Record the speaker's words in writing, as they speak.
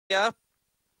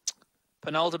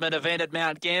Penultimate event at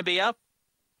Mount Gambier.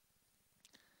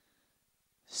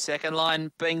 Second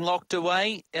line being locked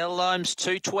away. El Lomes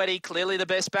 220, clearly the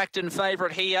best backed and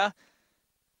favourite here.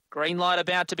 Green light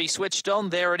about to be switched on.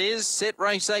 There it is. Set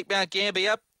race 8 Mount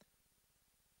Gambier.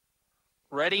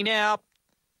 Ready now.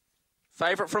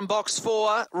 Favourite from box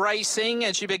 4, racing,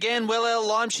 and she began well, El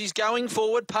Lime. She's going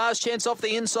forward. Pass chance off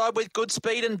the inside with good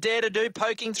speed and Dare to Do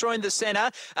poking through in the centre.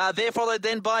 There followed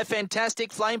then by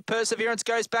Fantastic Flame. Perseverance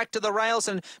goes back to the rails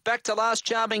and back to last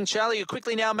Charming Charlie, who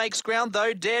quickly now makes ground,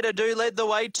 though. Dare to Do led the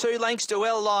way, 2 lengths to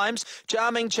El Limes.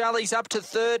 Charming Charlie's up to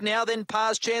third now, then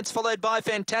Pass Chance followed by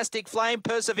Fantastic Flame.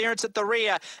 Perseverance at the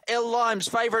rear. El Limes,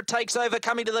 favourite, takes over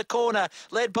coming to the corner,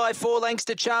 led by 4 lengths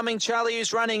to Charming Charlie,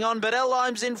 who's running on, but El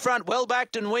Limes in front, well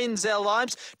backed and wins. El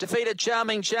Limes defeated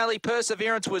Charming Charlie.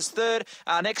 Perseverance was third.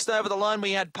 Next over the line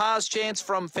we had Pass Chance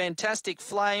from Fantastic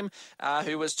Flame,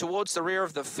 who was towards the rear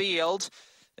of the field.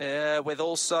 With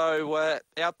also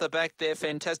out the back there,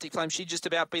 Fantastic Flame. She'd just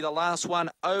about be the last one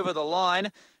over the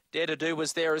line. Dare to Do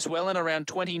was there as well in around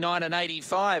 29 and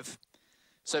 85.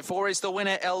 So 4 is the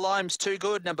winner. El Limes too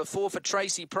good. Number 4 for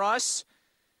Tracy Price.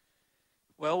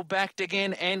 Well backed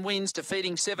again and wins,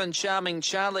 defeating 7 Charming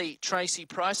Charlie, Tracy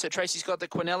Price. So Tracy's got the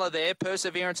Quinella there.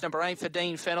 Perseverance, number 8 for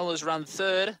Dean Fennell, has run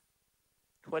third.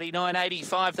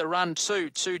 29.85 the run 2.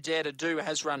 2 Dare to Do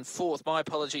has run fourth. My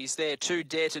apologies there. 2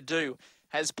 Dare to Do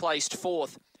has placed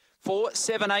fourth. 4,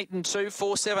 7, 8 and 2.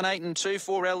 4, 7, 8 and 2.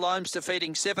 4 El Limes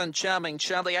defeating 7 Charming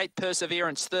Charlie. 8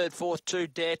 Perseverance third. Fourth 2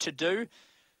 Dare to Do.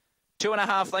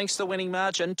 2.5 lengths the winning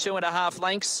margin. 2.5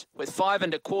 lengths with 5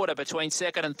 1/4 between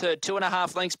second and third.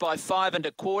 2.5 lengths by 5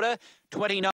 1/4. 29.